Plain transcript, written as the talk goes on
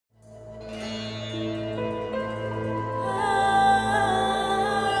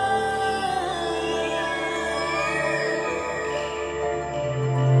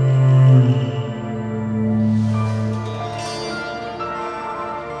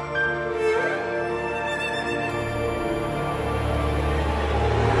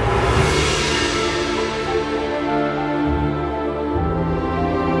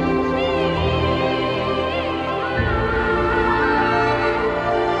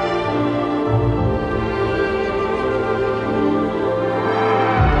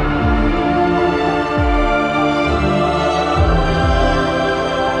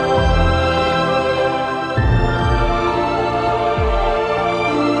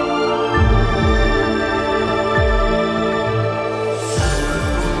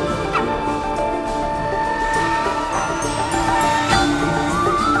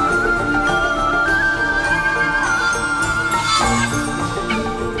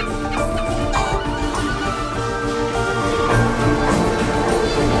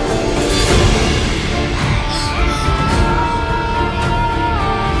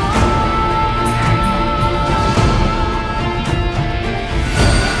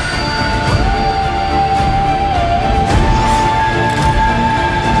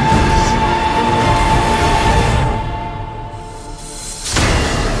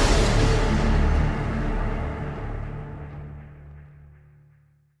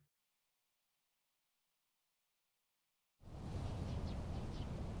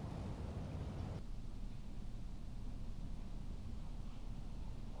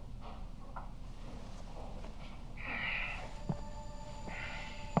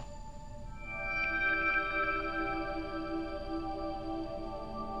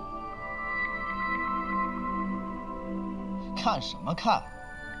看什么看？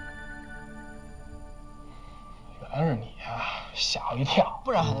原来是你呀，吓我一跳。不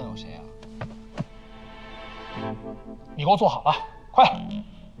然还能有谁啊？你给我坐好了，快！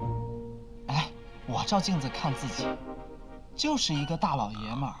哎，我照镜子看自己，就是一个大老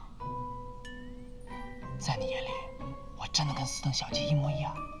爷们儿。在你眼里，我真的跟司藤小姐一模一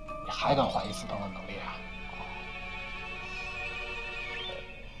样？你还敢怀疑司藤的能力啊？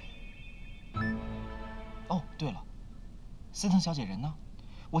哦，对了，司藤小姐人呢？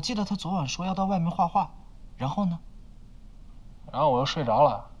我记得她昨晚说要到外面画画，然后呢？然后我又睡着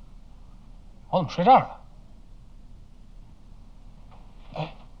了。我怎么睡这儿了？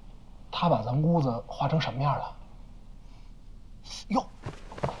哎，他把咱们屋子画成什么样了？哟，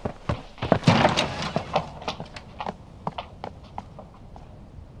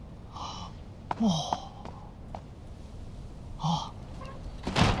哇，哦，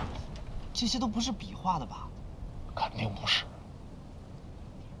这些都不是笔画的吧？肯定不是。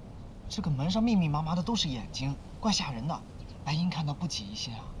这个门上密密麻麻的都是眼睛，怪吓人的。白鹰看到不起疑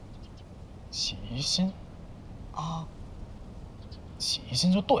心啊？起疑心？啊，起疑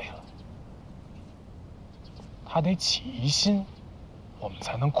心就对了。他得起疑心，我们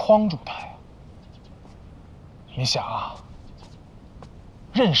才能框住他呀。你想啊，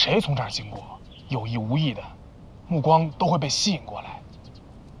任谁从这儿经过，有意无意的，目光都会被吸引过来。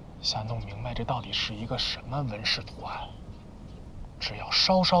想弄明白这到底是一个什么纹饰图案，只要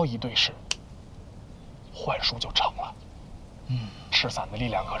稍稍一对视，幻术就成了。赤伞的力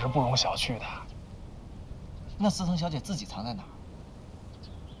量可是不容小觑的。那司藤小姐自己藏在哪儿？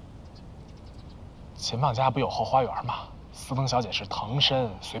秦放家不有后花园吗？司藤小姐是藤参，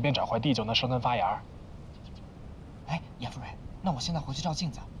随便找块地就能生根发芽。哎，严夫人，那我现在回去照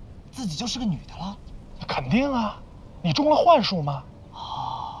镜子，自己就是个女的了。肯定啊，你中了幻术吗？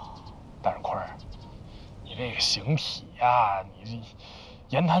哦，但是坤儿，你这个形体呀，你这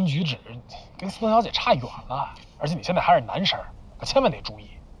言谈举止跟司藤小姐差远了，而且你现在还是男生，可千万得注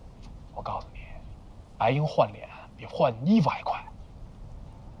意。我告诉你，白鹰换脸比换衣服还快。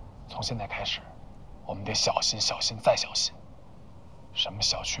从现在开始，我们得小心、小心再小心。什么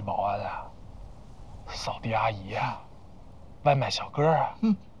小区保安啊，扫地阿姨啊，外卖小哥啊，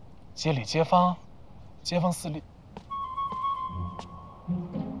街里街坊四邻。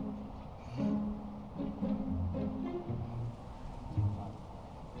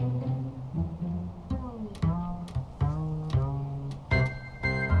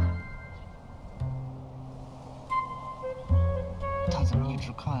他怎么一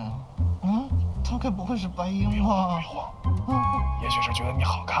直看啊？他该不会是白鹰吧？别慌，也许是觉得你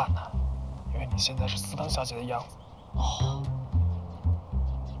好看呢，因为你现在是司藤小姐的样子。哦。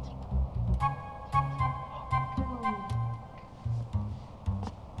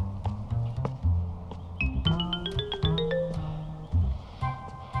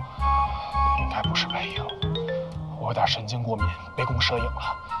应该不是白鹰，我有点神经过敏，杯弓蛇影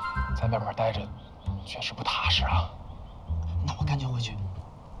了，在外面待着确实不踏实啊。那我赶紧回去，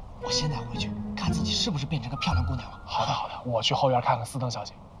我现在回去看自己是不是变成个漂亮姑娘了。好的好的，我去后院看看司藤小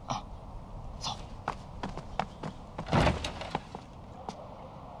姐。啊，走。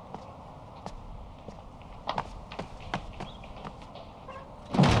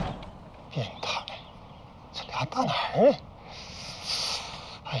你看，这俩大哪儿？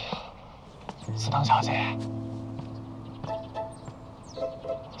哎呀，司藤小姐，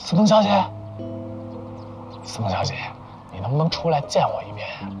司藤小姐，司藤小姐，你能不能出来见我一面？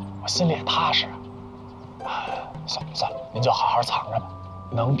我心里也踏实。算了算了，您就好好藏着吧。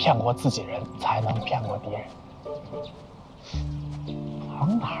能骗过自己人，才能骗过敌人。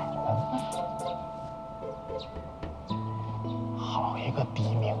藏哪儿了呢？好一个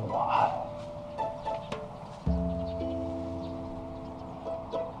敌明我暗。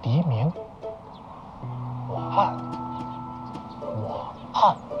敌明我暗，我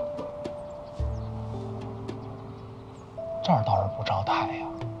暗，这儿倒是不招太阳。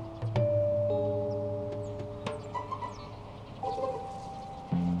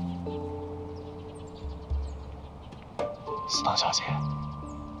司藤小姐，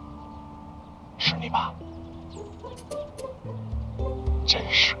是你吧？真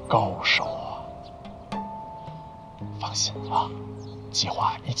是高手啊！放心啊，计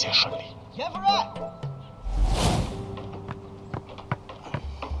划一切顺利。严夫人，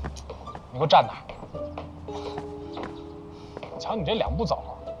你给我站那儿！瞧你这两步走，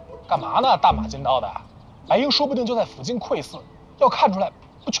干嘛呢？大马金刀的，白鹰说不定就在附近窥伺，要看出来，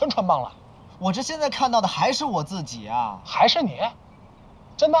不全穿帮了？我这现在看到的还是我自己啊！还是你？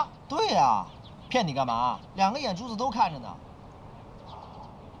真的？对呀，骗你干嘛？两个眼珠子都看着呢。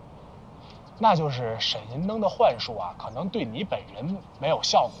那就是沈银灯的幻术啊，可能对你本人没有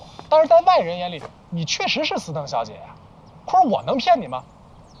效果，但是在外人眼里，你确实是司藤小姐呀。可是我能骗你吗？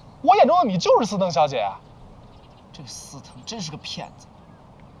我眼中的你就是司藤小姐啊。这个司藤真是个骗子。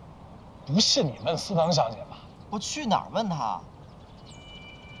不信你问司藤小姐吧。我去哪儿问她？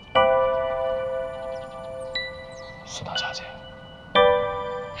司藤小姐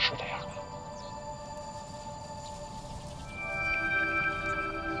是这样的。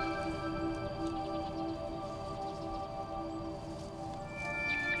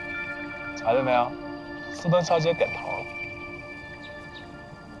瞧见没有？司藤小姐点头了。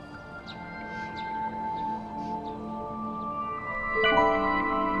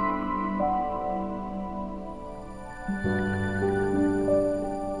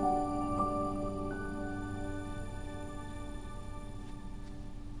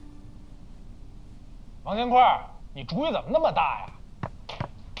王金块，你主意怎么那么大呀？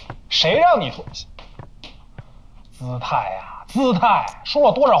谁让你脱？姿态呀，姿态！说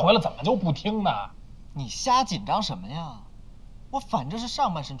了多少回了，怎么就不听呢？你瞎紧张什么呀？我反正是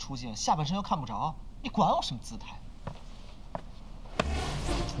上半身出镜，下半身又看不着，你管我什么姿态？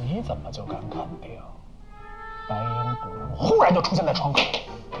你怎么就敢肯定？白鹰不如忽然就出现在窗口，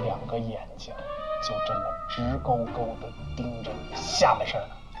两个眼睛就这么直勾勾的盯着你下半身呢。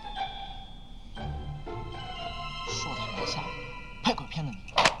说他人吓人，拍鬼片的你，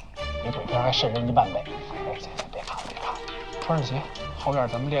比鬼片还瘆人1万倍。哎，行，别怕了，别怕了，穿上鞋，后院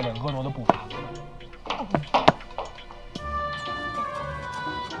咱们练练婀娜的步伐。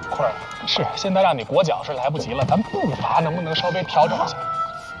坤儿，是现在让你裹脚是来不及了，咱步伐能不能稍微调整一下？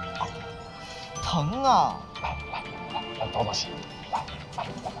疼啊！来，走走鞋，来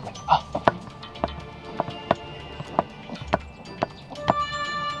啊！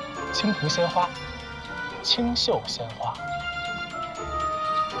青蒲鲜花，清秀鲜花。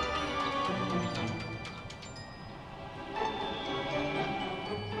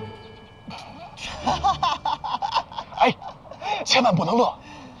哎，千万不能乐，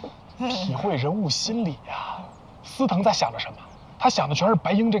体会人物心理呀。司藤在想着什么？他想的全是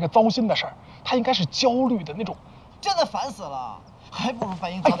白鹰这个糟心的事儿，他应该是焦虑的那种。真的烦死了，还不如白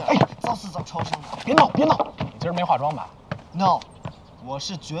鹰早点早死早超生呢。别闹，别闹！你今儿没化妆吧 ？No， 我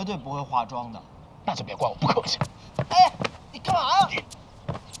是绝对不会化妆的。那就别怪我不客气。哎，你干嘛呀？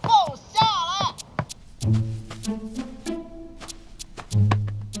放我下来！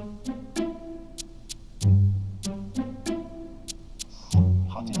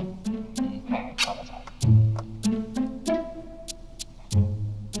好劲！哎，走。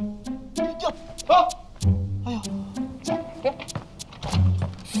啊！哎呦，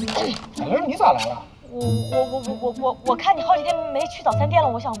小玲，你咋来了？我看你好几天没去早餐店了，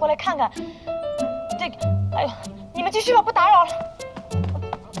我想过来看看。这个，哎呦，你们继续吧，不打扰了。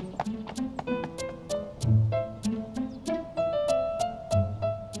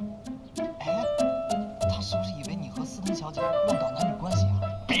哎，他是不是以为你和司藤小姐乱搞男女关系啊？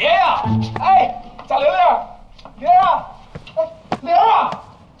别呀！哎，贾玲玲，玲啊，哎，玲啊，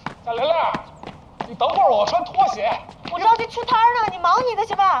贾玲玲，你等会儿，我穿拖鞋。我着急出摊呢，你忙你的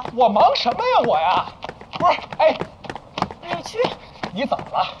去吧。我忙什么呀，我呀？不是，哎，你去。你怎么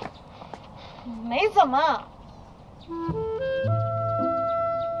了？没怎么。啊，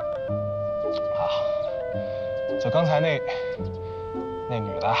就刚才那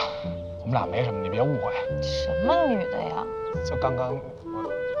女的，我们俩没什么，你别误会。什么女的呀？就刚刚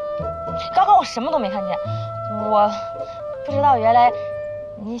我什么都没看见，我不知道原来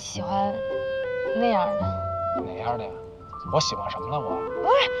你喜欢那样的。哪样的呀？我喜欢什么了？我不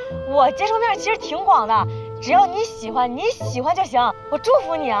是，我接受面其实挺广的，只要你喜欢就行。我祝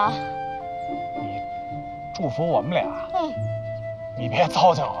福你啊！你祝福我们俩？你别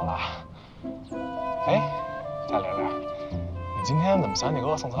糟践我了。哎，贾玲玲，你今天怎么想起给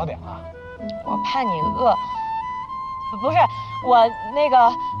我送早点了？我怕你饿。不是我那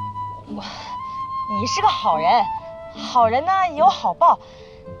个你是个好人，好人呢有好报，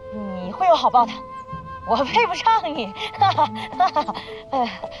你会有好报的。我配不上你，哈哈哈哈！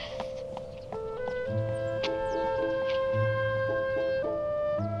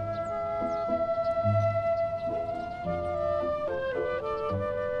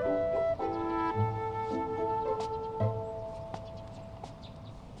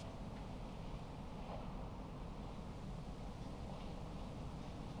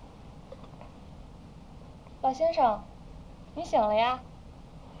老先生，你醒了呀？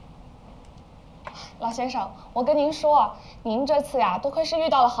老先生，我跟您说，您这次呀，多亏是遇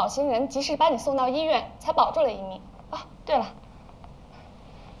到了好心人，及时把你送到医院，才保住了一命。啊，对了，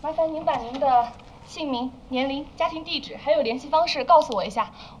麻烦您把您的姓名、年龄、家庭地址还有联系方式告诉我一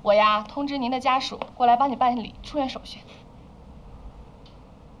下，我呀通知您的家属过来帮你办理出院手续。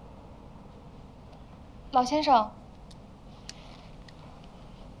老先生，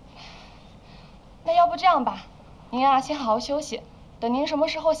那要不这样吧，您啊先好好休息，等您什么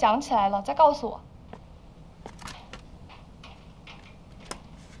时候想起来了再告诉我。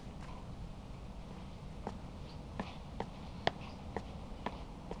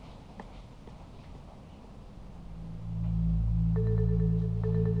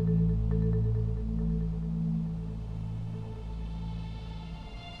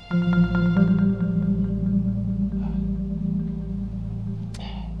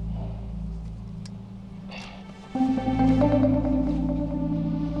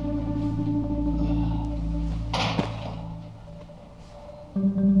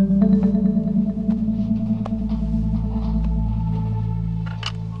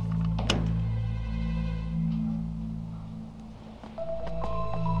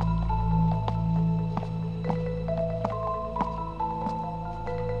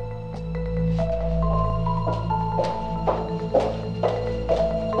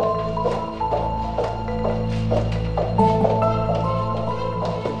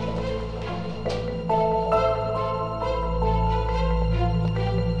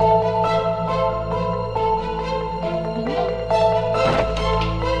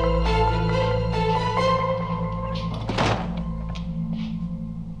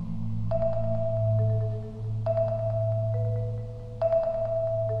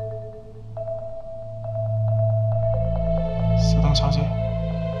小姐，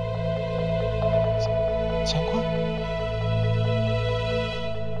乾坤，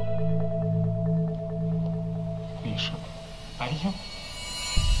你是白鹰？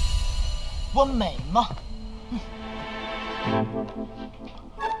我美吗？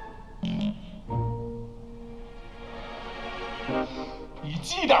你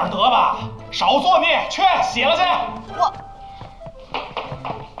积点德吧，少作孽，去洗了去。我，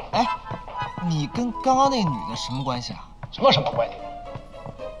哎，你跟刚刚那女的什么关系啊？什么关系？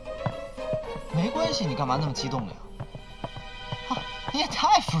没关系，你干嘛那么激动呀？啊，你也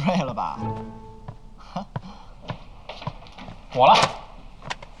太 free 了吧！我了。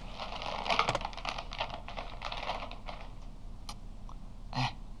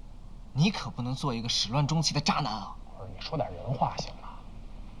哎，你可不能做一个始乱终弃的渣男啊！不是，你说点人话行吗？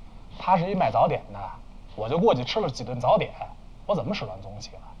他是一卖早点的，我就过去吃了几顿早点，我怎么始乱终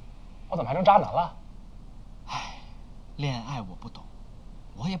弃了？我怎么还成渣男了？唉，恋爱我不懂，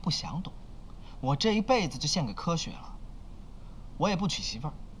我也不想懂，我这一辈子就献给科学了。我也不娶媳妇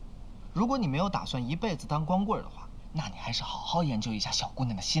儿。如果你没有打算一辈子当光棍的话，那你还是好好研究一下小姑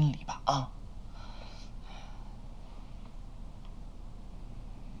娘的心理吧啊！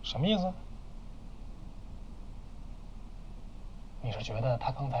什么意思？你是觉得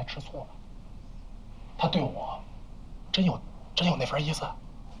他刚才吃醋了？他对我真有那份意思？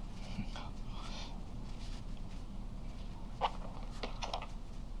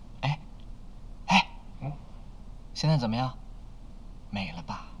现在怎么样？美了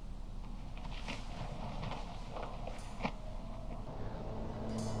吧？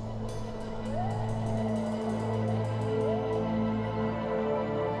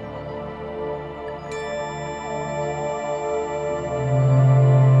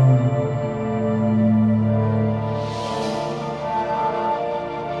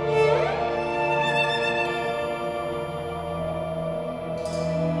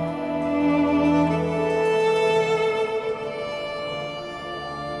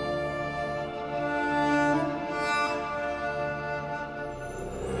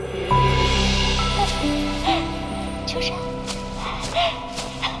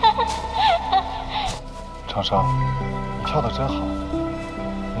长生，你跳得真好，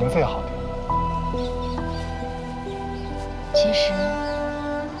名字也好听。其实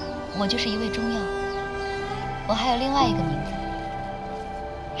我就是一味中药，我还有另外一个名字。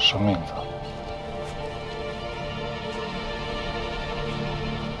什么名字？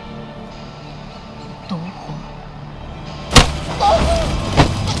毒火。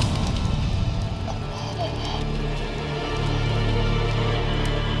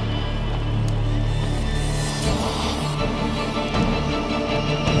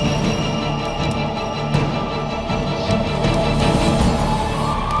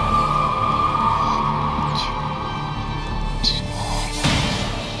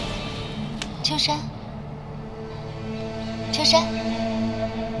秋山，秋山，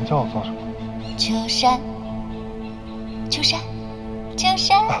你叫我做什么？秋山，秋山，秋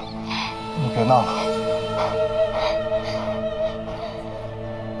山。你别闹了。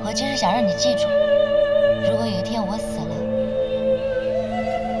我就是想让你记住，如果有一天我死了，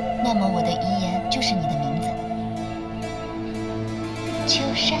那么我的遗言就是你的名字，秋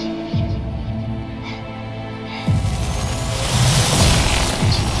山。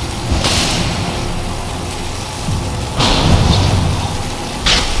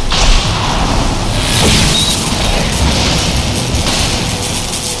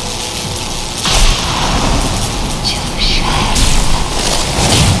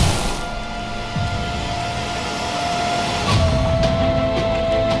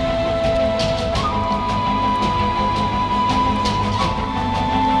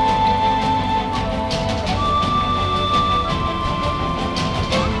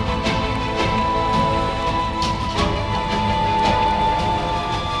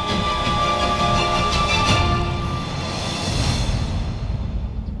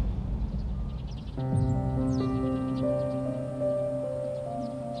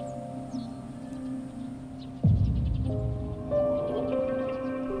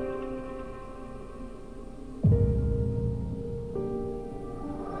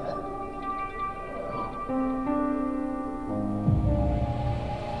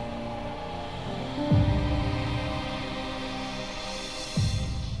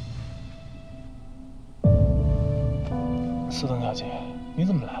司藤小姐，你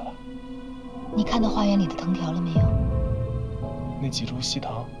怎么来了？你看到花园里的藤条了没有？那几株细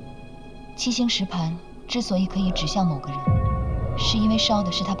藤，七星石盘之所以可以指向某个人，是因为烧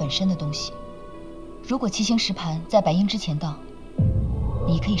的是它本身的东西。如果七星石盘在白鹰之前到，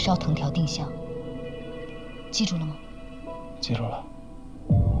你可以烧藤条定向。记住了吗？记住了。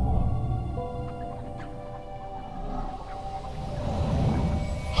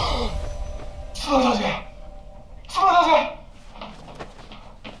司藤小姐，司藤小姐，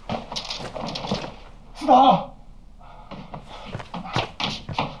司藤。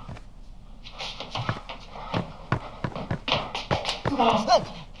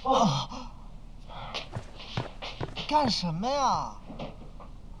干什么呀？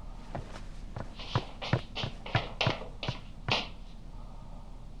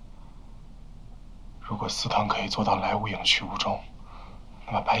如果司藤可以做到来无影去无踪，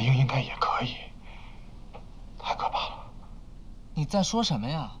那么白鹰应该也可以。太可怕了！你在说什么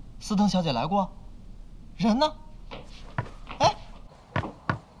呀？司藤小姐来过，人呢？哎，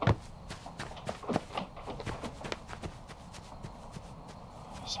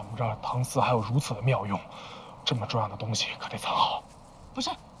想不到藤丝还有如此的妙用，这么重要的东西可得藏好。不是，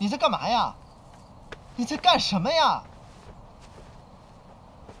你在干嘛呀？你在干什么呀？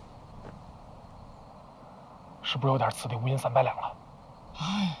是不是有点此地无银三百两了？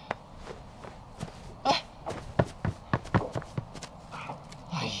哎，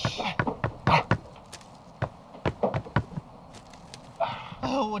哎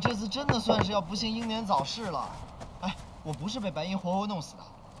呦，我这次真的算是要不幸英年早逝了。哎，我不是被白鹰活活弄死的，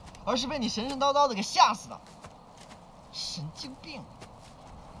而是被你神神叨叨的给吓死的。神经病！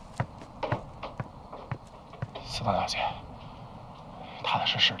司藤小姐，踏踏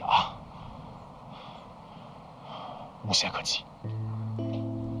实实的啊，无懈可击。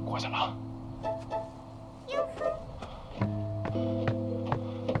过去了啊。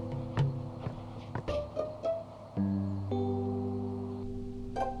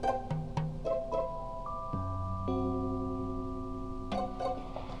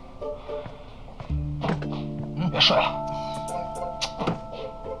别睡了，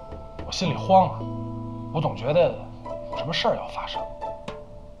我心里慌啊，我总觉得有什么事儿要发生。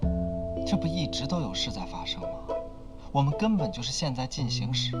这不一直都有事在发生吗？我们根本就是现在进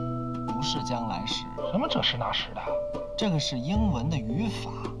行时，不是将来时。什么这时那时的？这个是英文的语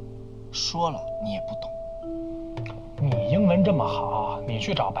法，说了你也不懂。你英文这么好，你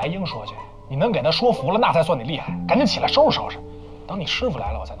去找白鹰说去，你能给他说服了，那才算你厉害。赶紧起来收拾收拾，等你师傅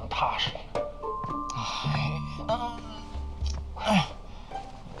来了，我才能踏实。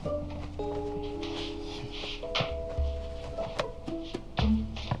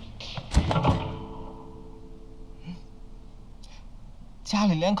家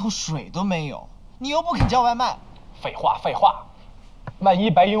里连口水都没有，你又不肯叫外卖。废话废话，万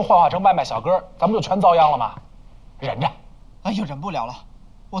一白鹰幻化成外卖小哥，咱们就全遭殃了吗？忍着。哎呦，忍不了了！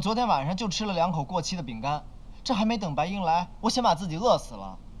我昨天晚上就吃了2口过期的饼干，这还没等白鹰来，我先把自己饿死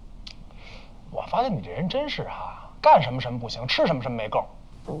了。我发现你这人真是啊，干什么什么不行，吃什么什么没够。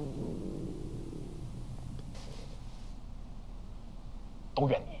都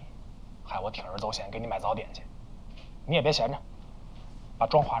怨你，害我铤而走险给你买早点去。你也别闲着，把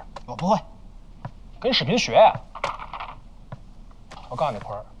妆化上。我不会，跟视频学呀。我告诉你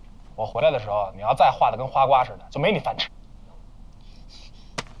坤儿，我回来的时候，你要再画的跟花瓜似的，就没你饭吃。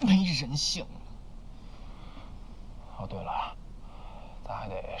没人性了。对了，咱还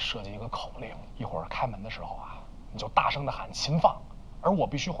得设计一个口令，一会儿开门的时候啊，你就大声的喊秦放，而我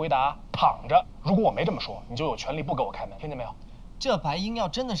必须回答躺着。如果我没这么说，你就有权利不给我开门，听见没有？这白鹰要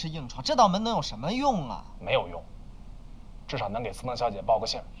真的是硬闯，这道门能有什么用啊？没有用，至少能给司藤小姐报个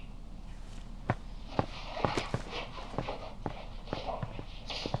信。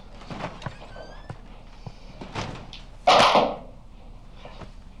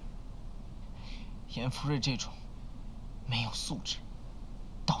严福瑞这种没有素质、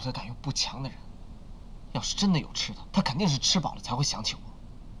道德感又不强的人，要是真的有吃的，他肯定是吃饱了才会想起我。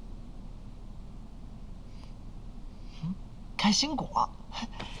开心果。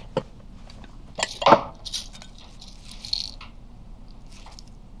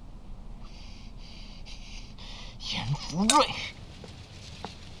严福瑞。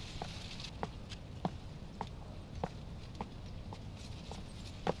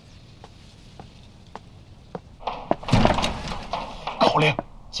口令：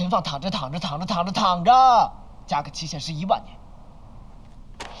秦放躺着，加个期限是1万年。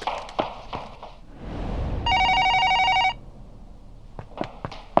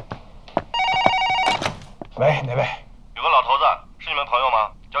喂，哪位？有个老头子，是你们朋友吗？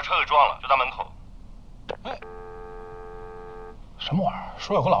叫车给撞了，就在门口。哎，什么玩意儿？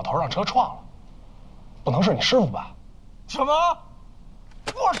说有个老头让车撞了，不能是你师傅吧？什么？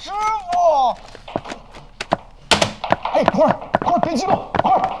我师傅？哎，坤儿，别激动，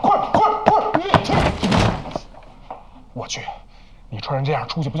坤儿，我去，你穿成这样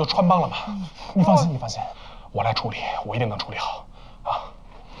出去不就穿帮了吗？你放心，我来处理，我一定能处理好啊。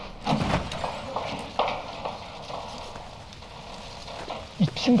一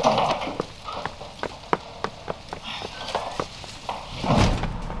听到了，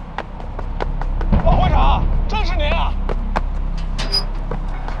王会长，真是您啊！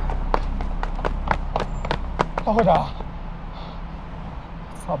王会长，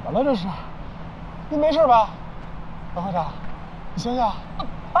怎么了这是？您没事吧？王会长，你醒醒！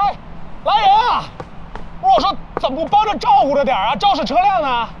哎，来人啊！不是我说，怎么不帮着照顾着点啊？肇事车辆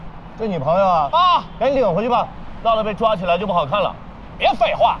呢？这你朋友啊？啊，赶紧领回去吧，闹得被抓起来就不好看了。别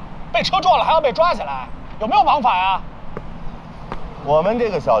废话，被车撞了还要被抓起来，有没有王法呀？我们这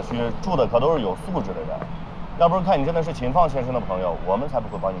个小区住的可都是有素质的人，要不是看你真的是秦放先生的朋友，我们才不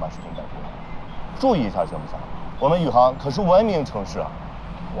会帮你把事情解决。注意一下行不行？我们宇航可是文明城市啊。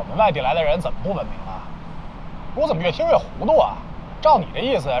我们外地来的人怎么不文明啊？我怎么越听越糊涂啊？照你这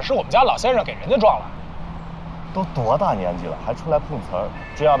意思，是我们家老先生给人家撞了？都多大年纪了，还出来碰瓷儿，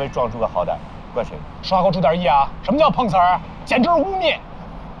只要被撞出个好歹，怪谁？刷口注点意啊！什么叫碰瓷儿？简直是污蔑！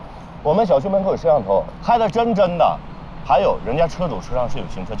我们小区门口有摄像头，拍的真的。还有，人家车主车上是有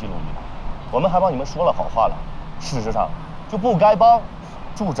行车记录仪的，我们还帮你们说了好话了。事实上，就不该帮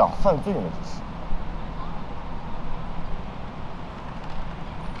助长犯罪的那些事。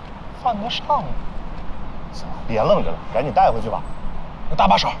犯得上吗？行了，别愣着了，赶紧带回去吧。有搭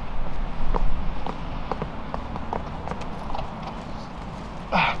把手。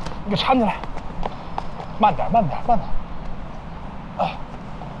哎，你给搀起来。慢点。哎，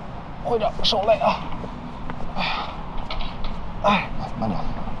会长手累啊。哎，慢点。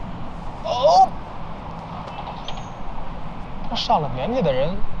哦，这上了年纪的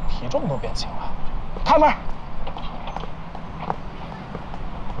人体重都变轻了。开门。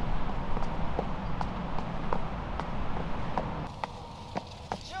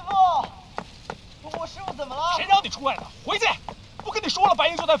师傅，我师傅怎么了？谁让你出来的？回去！不跟你说了，白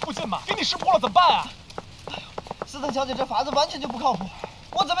鹰就在附近吗？给你识破了怎么办啊？司藤小姐这法子完全就不靠谱，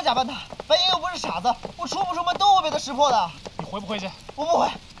我怎么假扮她？白鹰又不是傻子，我出不出门都会被她识破的。你回不回去？我不回。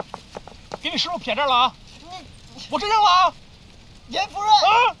给你师傅撇这儿了啊！你，我这扔了啊！严夫人，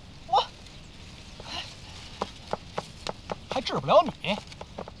啊！我还治不了你。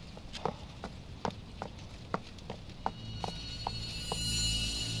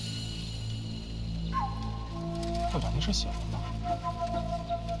会长，您是醒了吗？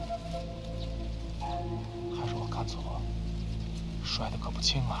还是我看错？摔得可不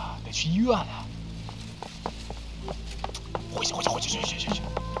轻啊，得去医院啊！回去！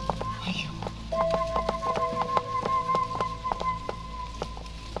哎呦！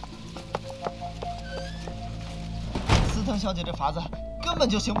司藤小姐这法子根本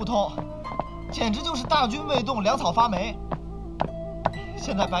就行不通，简直就是大军未动，粮草发霉。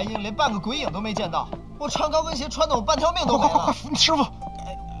现在白鹰连半个鬼影都没见到，我穿高跟鞋穿的我半条命都没了。快，师傅！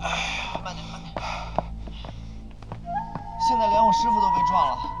慢点。现在连我师傅都被撞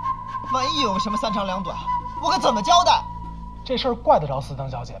了，万一有什么三长两短，我可怎么交代？这事儿怪得着司藤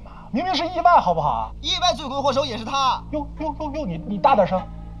小姐吗？明明是意外，好不好？意外罪魁祸首也是他。哟，你大点声，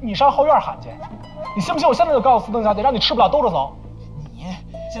你上后院喊去。你信不信我现在就告诉司藤小姐，让你吃不了兜着走？你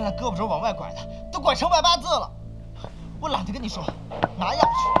现在胳膊肘往外拐的，都拐成外八字了。我懒得跟你说，拿药去。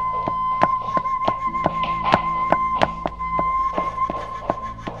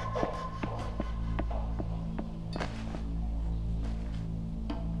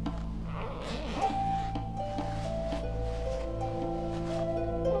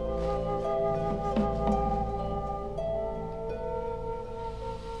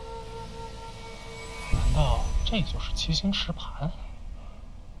 这就是七星石盘。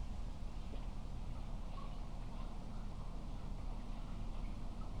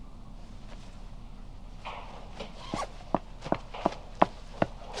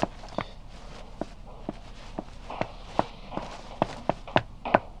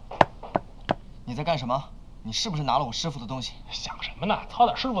你在干什么？你是不是拿了我师傅的东西？想什么呢？操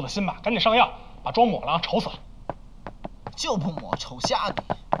点师傅的心吧！赶紧上药，把妆抹了，丑死了。就不抹，丑瞎你！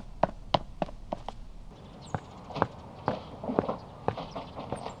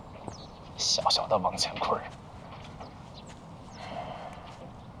 小小的王乾坤，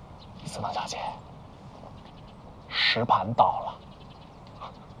司藤小姐，石盘到了，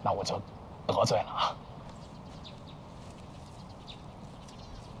那我就得罪了啊！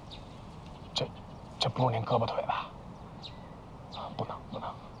这不是您胳膊腿吧？啊，不能不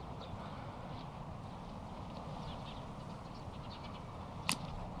能！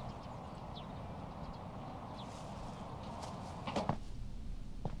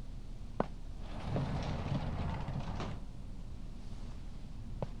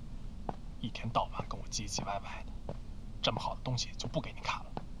一天到晚跟我唧唧歪歪的，这么好的东西就不给你看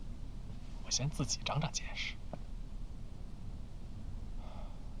了。我先自己长长见识。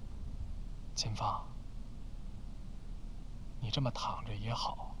秦放，你这么躺着也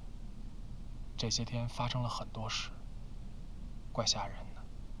好。这些天发生了很多事，怪吓人的。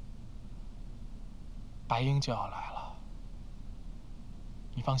白英就要来了，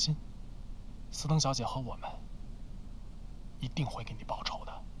你放心，司藤小姐和我们一定会给你报仇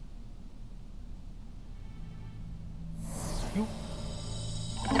的。 哟，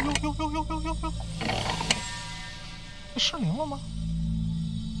哟！失灵了吗？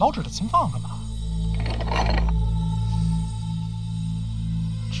老指着秦放干嘛？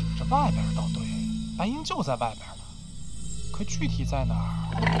指着外边倒对，白英就在外边呢，可具体在哪儿，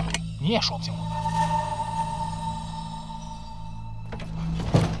你也说不清楚吧？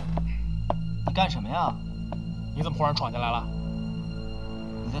你干什么呀？你怎么忽然闯进来了？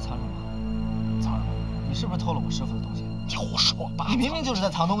你在藏什么？藏什么？你是不是偷了我师傅的东西？ 你胡说八道！你明明就是在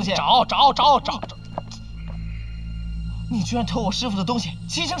藏东西！找！你居然偷我师傅的东西，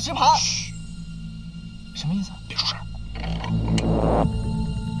七星石盘！嘘，什么意思？别出声！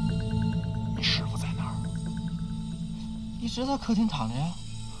你师傅在哪儿？一直在客厅躺着呀。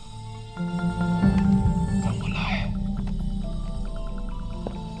跟我来。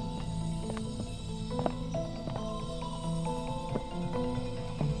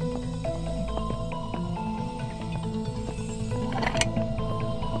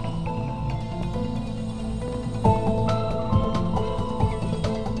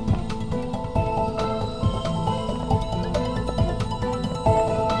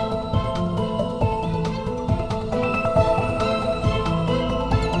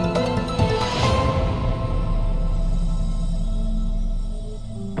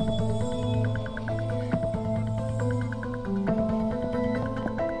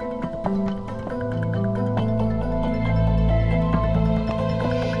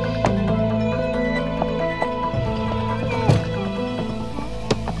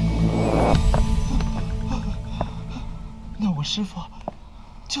我师傅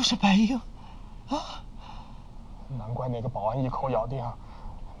就是白鹰啊！难怪那个保安一口咬定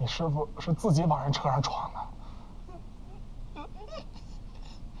你师傅是自己往人车上闯的。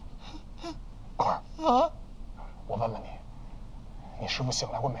坤儿啊，我问问你，你师傅醒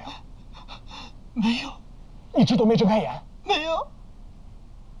来过没有？没有，一直都没睁开眼。没有。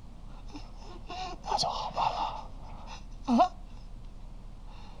那就好办了。啊？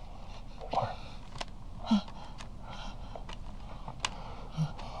坤儿。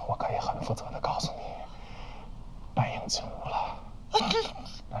 我可以很负责的告诉你，白鹰进屋了，但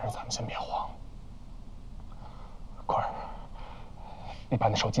是咱们先别慌。坤儿，你把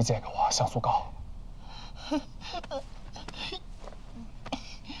你手机借给我，像素高。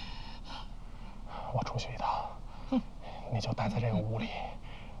我出去一趟，你就待在这个屋里，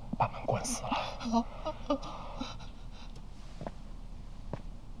把门关死了。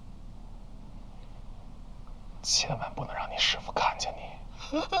千万不能让你师傅看见你。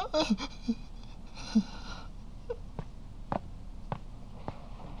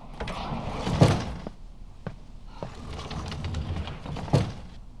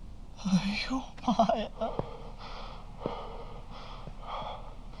呦妈呀！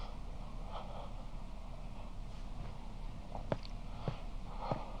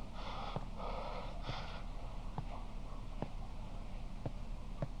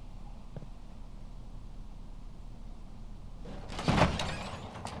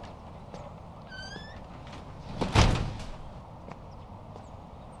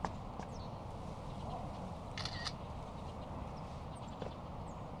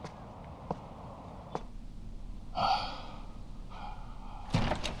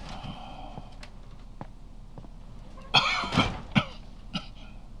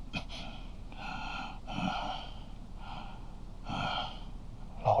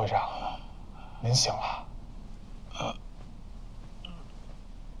会长，您醒了。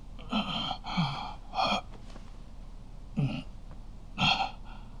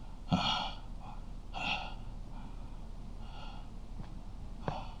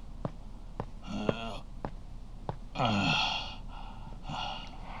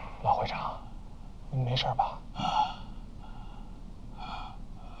老会长，您没事吧？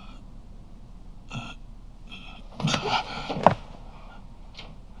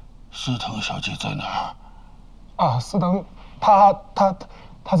司藤小姐在哪儿？啊，司藤，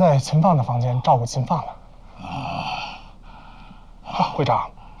她在秦放的房间照顾秦放呢。会长，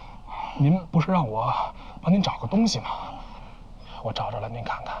您不是让我帮您找个东西吗？我找着了，您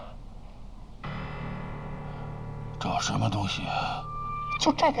看看。找什么东西？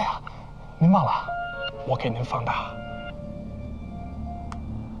就这个呀，您忘了？我给您放大。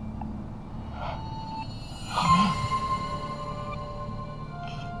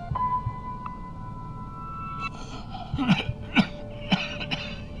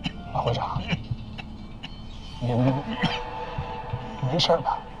老会长，您没事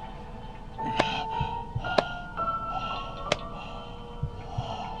吧？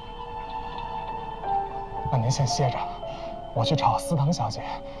那您先歇着，我去找司藤小姐，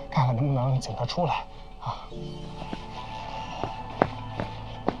看看能不能请她出来啊。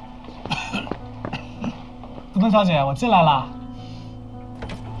司藤小姐，我进来了。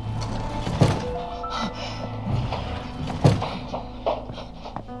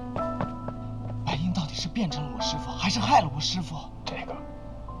白鹰到底是变成了我师傅，还是害了我师傅？这个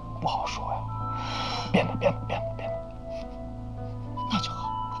不好说呀，变了。那就好，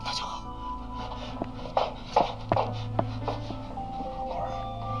那就好。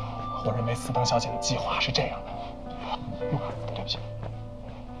我认为司藤小姐的计划是这样的。对不起。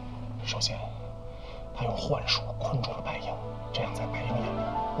首先，她用幻术困住了白鹰，这样在白鹰眼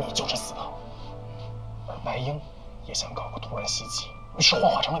里，你就是司藤。而白鹰也想搞个突然袭击，于是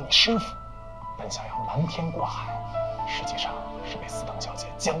幻化成了你师傅，本想要瞒天过海，实际上是被司藤小姐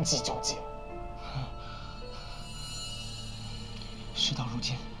将计就计了。事到如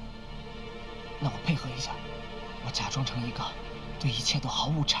今，那我配合一下，我假装成一个对一切都毫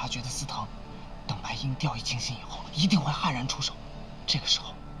无察觉的司藤，等白鹰掉以轻心以后，一定会悍然出手。这个时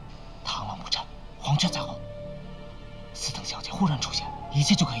候，螳螂捕蝉，黄雀在后，司藤小姐忽然出现，一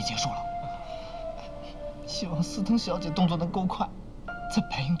切就可以结束了。希望司藤小姐动作能够快，在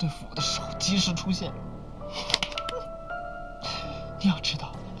白鹰对付我的时候及时出现。你要知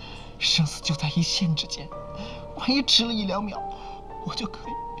道，生死就在一线之间，万一迟了1-2秒，我就可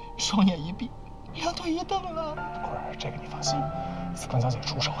以双眼一闭，两腿一蹬了。不是，这个你放心，司藤小姐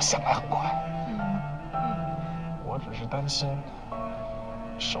出手向来很快。我只是担心，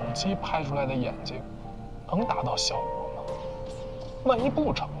手机拍出来的眼睛能达到效果吗？万一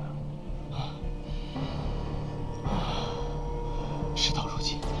不成呢？事到如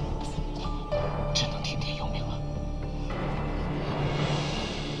今，只能听天由命了。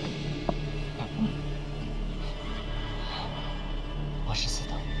我是司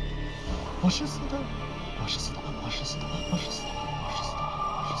藤，我是司藤，我是司藤，我是司藤，我是司藤，我是司藤，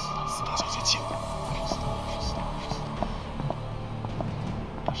我是司藤。司藤小姐，请。我是司藤，我是司藤，我是司藤，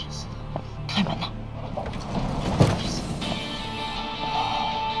我是司藤。开门呐！我是司藤。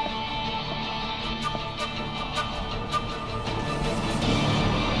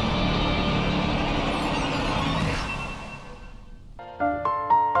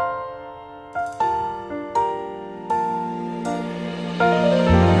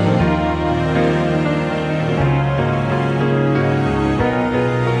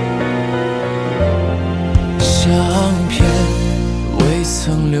相片未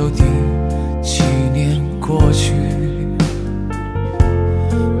曾留底，几年过去，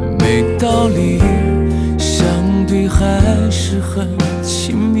没道理，相对还是很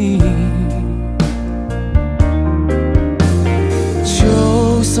亲密。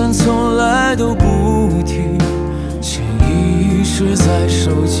就算从来都不提，潜意识在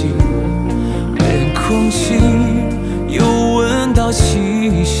收集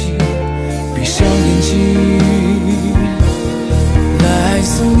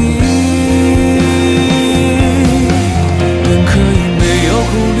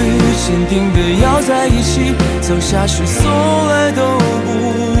下去，从来都不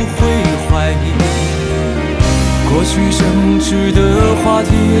会怀疑。过去争执的话题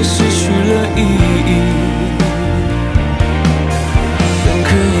也失去了意义。本可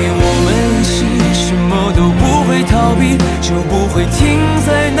以我们一起什么都不会逃避，就不会停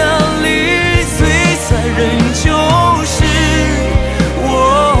在那里。最残忍就是我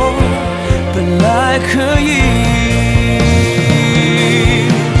本来可以。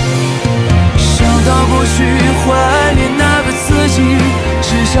想到过去，怀念那个自己，只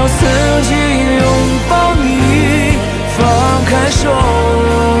想曾经拥抱你，放开手，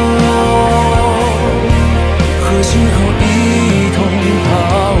和今后一同抛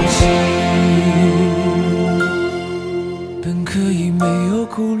弃。本可以没有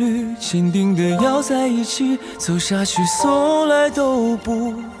顾虑，坚定的要在一起，走下去，从来都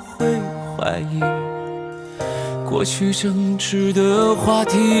不会怀疑。过去争执的话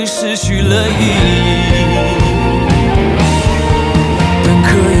题失去了意义。